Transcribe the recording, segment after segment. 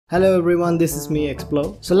Hello everyone, this is me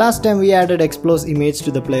Xplo. So last time we added Xplo's image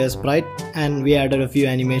to the player sprite and we added a few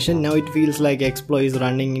animation. Now it feels like Xplo is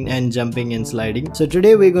running and jumping and sliding. So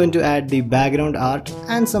today we're going to add the background art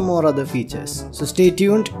and some more other features. So stay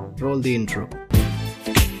tuned, roll the intro.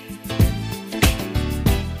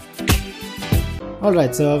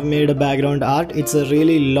 Alright, so I've made a background art. It's a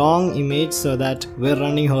really long image so that we're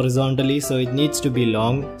running horizontally, so it needs to be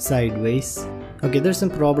long sideways. Okay, there's some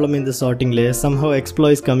problem in the sorting layer. Somehow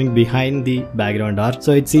Xplo is coming behind the background art,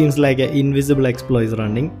 so it seems like an invisible Xplo is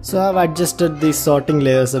running. So I've adjusted the sorting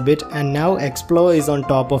layers a bit and now Xplo is on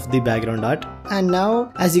top of the background art. And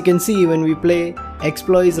now, as you can see, when we play,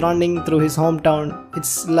 Xplo is running through his hometown.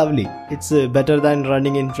 It's lovely. It's better than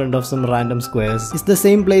running in front of some random squares. It's the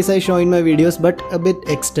same place I show in my videos but a bit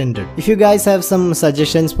extended. If you guys have some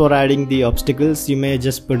suggestions for adding the obstacles, you may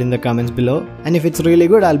just put in the comments below. And if it's really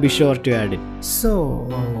good, I'll be sure to add it. So,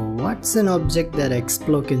 what's an object that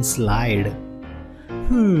Xplo can slide?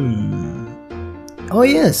 Oh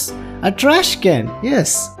yes, a trash can.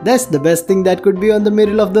 Yes, that's the best thing that could be on the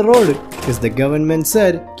middle of the road. Because the government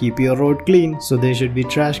said, keep your road clean, so there should be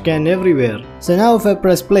trash can everywhere. So now if I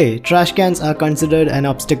press play, trash cans are considered an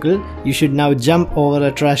obstacle. You should now jump over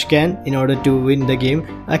a trash can in order to win the game.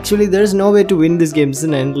 Actually, there's no way to win this game. It's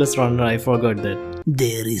an endless runner, I forgot that.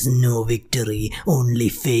 There is no victory, only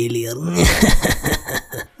failure.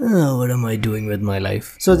 Oh, what am I doing with my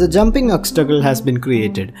life? So the jumping obstacle has been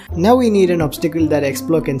created. Now we need an obstacle that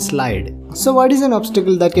Xplo can slide. So what is an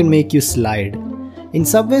obstacle that can make you slide? In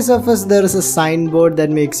Subway Surfers there is a signboard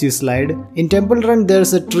that makes you slide. In Temple Run there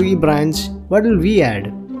is a tree branch. What will we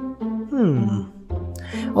add?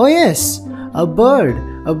 Oh yes, a bird.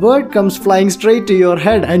 A bird comes flying straight to your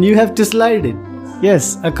head and you have to slide it.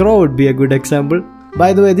 Yes, a crow would be a good example.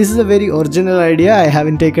 By the way, this is a very original idea. I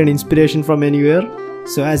haven't taken inspiration from anywhere.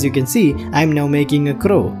 So as you can see, I am now making a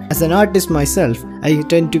crow. As an artist myself, I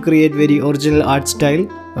tend to create very original art style.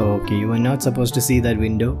 Okay, you are not supposed to see that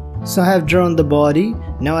window. So I have drawn the body,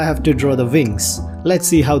 now I have to draw the wings. Let's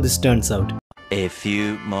see how this turns out. A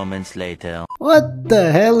few moments later. What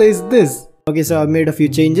the hell is this? Okay, so I've made a few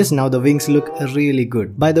changes. Now the wings look really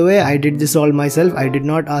good. By the way, I did this all myself. I did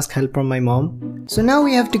not ask help from my mom. So now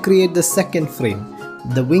we have to create the second frame,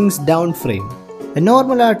 the wings down frame. A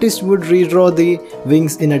normal artist would redraw the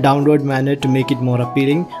wings in a downward manner to make it more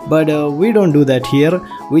appealing, but we don't do that here.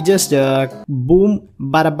 We just boom,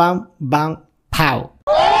 bada bam, bang, pow.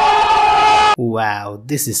 Wow,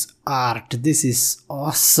 this is art. This is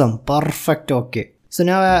awesome. Perfect. Okay. So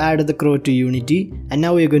now I added the crow to Unity and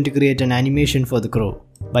now we're going to create an animation for the crow.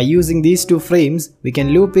 By using these two frames, we can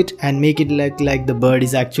loop it and make it look like the bird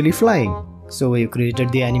is actually flying. So we've created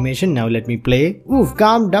the animation, now let me play. Oof,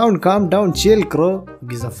 calm down, chill crow.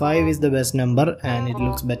 Okay, so 5 is the best number and it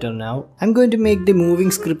looks better now. I'm going to make the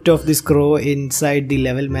moving script of this crow inside the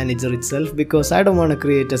level manager itself because I don't want to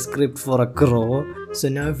create a script for a crow. So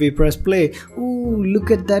now if we press play, ooh,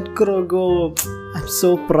 look at that crow go. I'm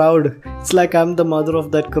so proud. It's like I'm the mother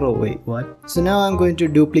of that crow. Wait, what? So now I'm going to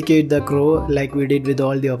duplicate the crow like we did with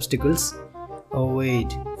all the obstacles. Oh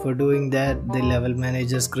wait, for doing that the level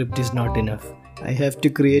manager script is not enough. I have to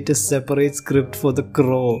create a separate script for the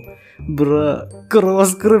crow. Bruh, crow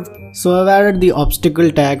script. So I've added the obstacle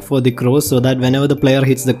tag for the crow so that whenever the player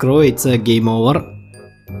hits the crow, it's a game over.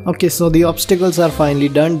 Okay, so the obstacles are finally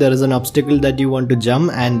done. There is an obstacle that you want to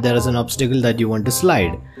jump and there is an obstacle that you want to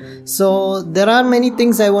slide. So there are many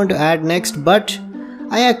things I want to add next, but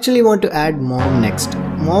I actually want to add mom next.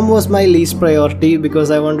 Mom was my least priority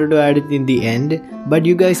because I wanted to add it in the end, but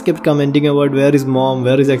you guys kept commenting about where is mom,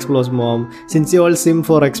 where is Xplo's mom. Since you all sim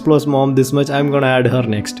for Xplo's mom this much, I'm gonna add her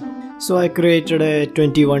next. So I created a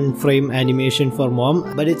 21 frame animation for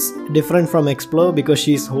mom, but it's different from Xplo because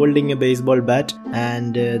she's holding a baseball bat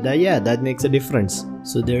and that makes a difference.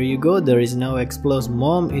 So there you go, there is now Xplo's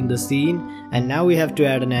mom in the scene and now we have to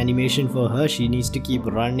add an animation for her. She needs to keep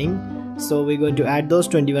running. So we're going to add those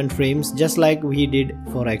 21 frames just like we did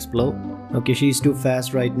for Xplo. Okay, she's too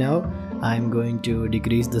fast right now. I'm going to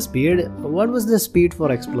decrease the speed. What was the speed for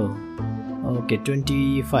Xplo? Okay,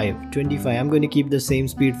 25. I'm going to keep the same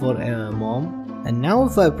speed for mom. And now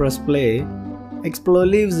if I press play, Xplo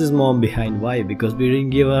leaves his mom behind. Why? Because we didn't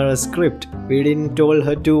give her a script. We didn't told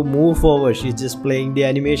her to move forward. She's just playing the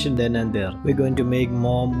animation then and there. We're going to make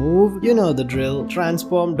mom move. You know the drill.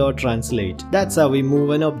 Transform.translate. That's how we move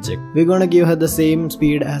an object. We're gonna give her the same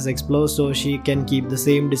speed as Xplo so she can keep the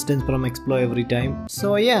same distance from Xplo every time.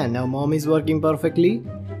 So yeah, now mom is working perfectly.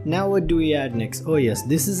 Now what do we add next? Oh yes,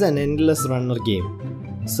 this is an endless runner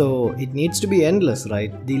game. So it needs to be endless,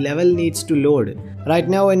 right? The level needs to load. Right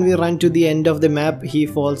now when we run to the end of the map, he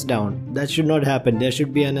falls down. That should not happen. There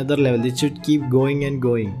should be another level. It should keep going and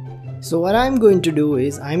going. So what I'm going to do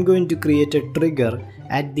is I'm going to create a trigger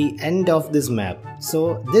at the end of this map.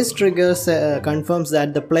 So this trigger confirms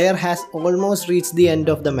that the player has almost reached the end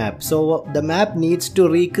of the map. So the map needs to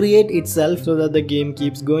recreate itself so that the game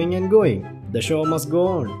keeps going and going. The show must go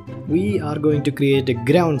on. We are going to create a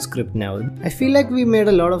ground script now. I feel like we made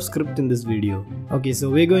a lot of script in this video. Okay, so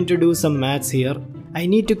we're going to do some maths here. I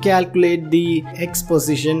need to calculate the x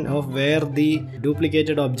position of where the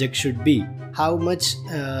duplicated object should be. How much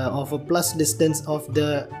of a plus distance of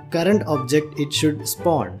the current object it should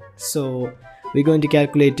spawn. So we're going to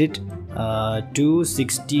calculate it.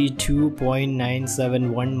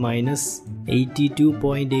 262.971 minus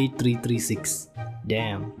 82.8336.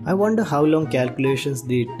 Damn. I wonder how long calculations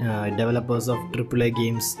the developers of AAA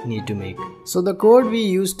games need to make. So the code we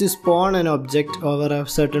use to spawn an object over a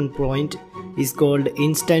certain point is called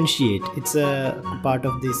instantiate. It's a part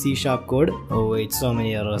of the C# code. Oh wait, so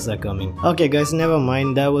many errors are coming. Okay guys, never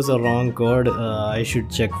mind, that was a wrong code. I should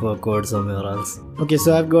check for code somewhere else. Okay,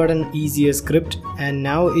 so I've got an easier script and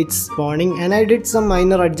now it's spawning, and I did some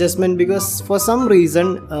minor adjustment because for some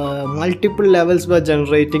reason multiple levels were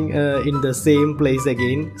generating in the same place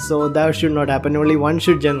again. So that should not happen. Only one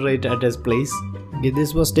should generate at its place. Okay,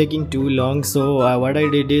 this was taking too long, so what I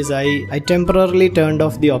did is I temporarily turned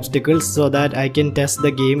off the obstacles so that I can test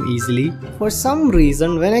the game easily. For some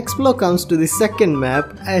reason, when Xplo comes to the second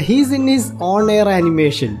map, he's in his on-air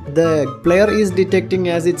animation. The player is detecting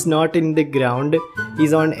as it's not in the ground,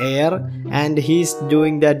 he's on air and he's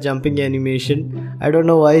doing that jumping animation. I don't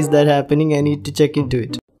know why is that happening, I need to check into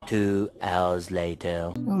it. 2 hours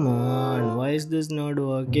later. Come on, why is this not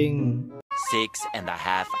working?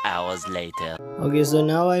 6.5 hours later. Okay, so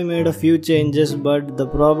now I made a few changes, but the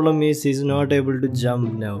problem is he's not able to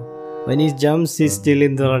jump now. When he jumps, he's still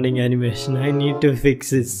in the running animation. I need to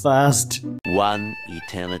fix it fast. 1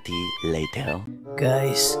 eternity later.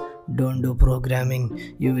 Guys, don't do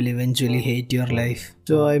programming. You will eventually hate your life.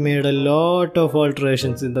 So I made a lot of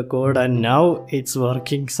alterations in the code and now it's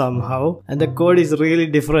working somehow. And the code is really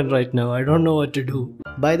different right now. I don't know what to do.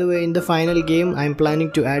 By the way, in the final game, I'm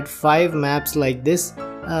planning to add 5 maps like this.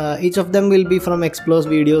 Each of them will be from Xplo's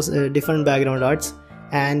videos, different background arts.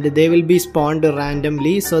 And they will be spawned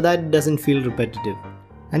randomly so that it doesn't feel repetitive.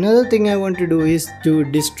 Another thing I want to do is to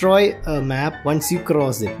destroy a map once you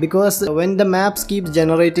cross it, because when the maps keeps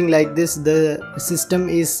generating like this, the system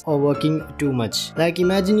is working too much. Like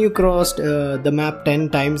imagine you crossed the map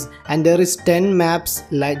 10 times and there is 10 maps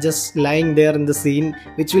just lying there in the scene,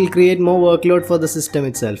 which will create more workload for the system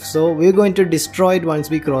itself. So we're going to destroy it once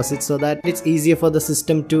we cross it so that it's easier for the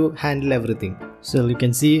system to handle everything. So you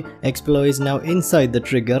can see Xplo is now inside the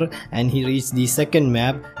trigger and he reached the second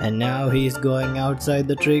map, and now he is going outside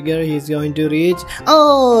the trigger. He's going to reach,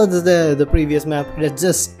 oh, the previous map that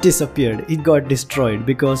just disappeared. It got destroyed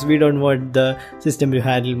because we don't want the system to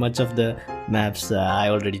handle much of the maps. I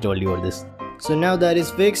already told you all this. So now that is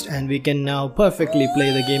fixed and we can now perfectly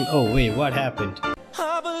play the game. Oh wait, what happened?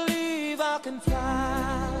 I believe I can fly.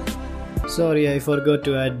 Sorry, I forgot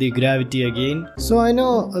to add the gravity again. So I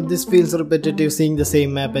know this feels repetitive seeing the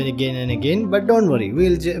same map again and again, but don't worry,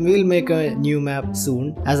 we'll make a new map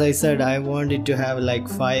soon. As I said, I want it to have like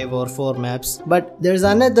 5 or 4 maps. But there's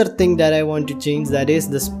another thing that I want to change, that is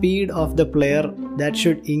the speed of the player that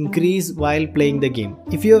should increase while playing the game.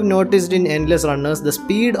 If you have noticed in Endless Runners, the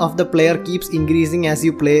speed of the player keeps increasing as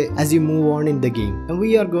you play, as you move on in the game. And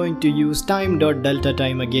we are going to use time.delta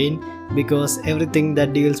time again, because everything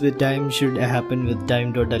that deals with time should happen with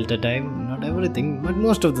time.delta time. Not everything, but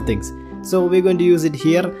most of the things. So we're going to use it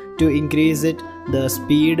here to increase the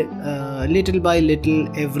speed little by little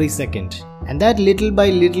every second. And that little by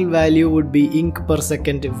little value would be inc per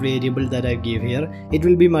second variable that I gave here. It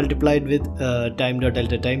will be multiplied with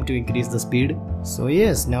time.delta time to increase the speed. So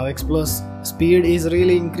yes, now Xplo's speed is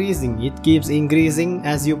really increasing. It keeps increasing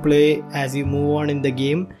as you play, as you move on in the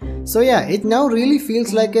game. So yeah, it now really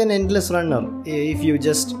feels like an endless runner if you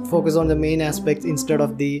just focus on the main aspects instead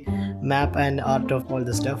of the map and art of all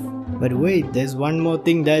the stuff. But wait, there's one more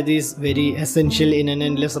thing that is very essential in an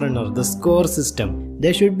endless runner, the score system.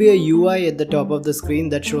 There should be a UI at the top of the screen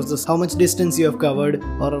that shows us how much distance you have covered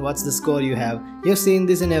or what's the score you have. You've seen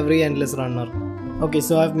this in every endless runner. Okay,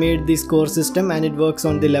 so I've made the score system and it works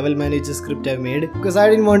on the level manager script I've made because I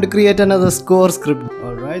didn't want to create another score script.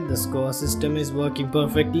 Alright, the score system is working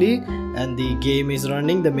perfectly and the game is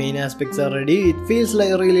running, the main aspects are ready. It feels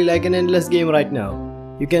like really like an endless game right now.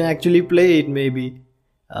 You can actually play it maybe.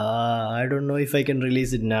 I don't know if I can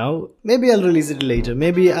release it now. Maybe I'll release it later.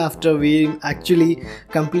 Maybe after we actually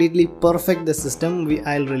completely perfect the system,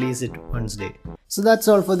 I'll release it once day. So that's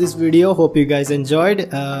all for this video. Hope you guys enjoyed.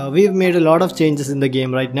 We've made a lot of changes in the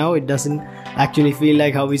game right now. It doesn't actually feel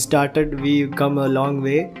like how we started. We've come a long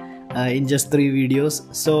way in just 3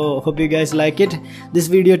 videos. So hope you guys like it. This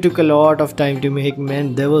video took a lot of time to make,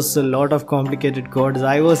 man. There was a lot of complicated codes.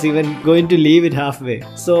 I was even going to leave it halfway.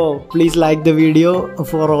 So please like the video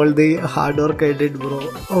for all the hard work I did, bro.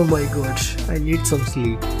 Oh my gosh, I need some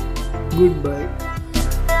sleep. Goodbye.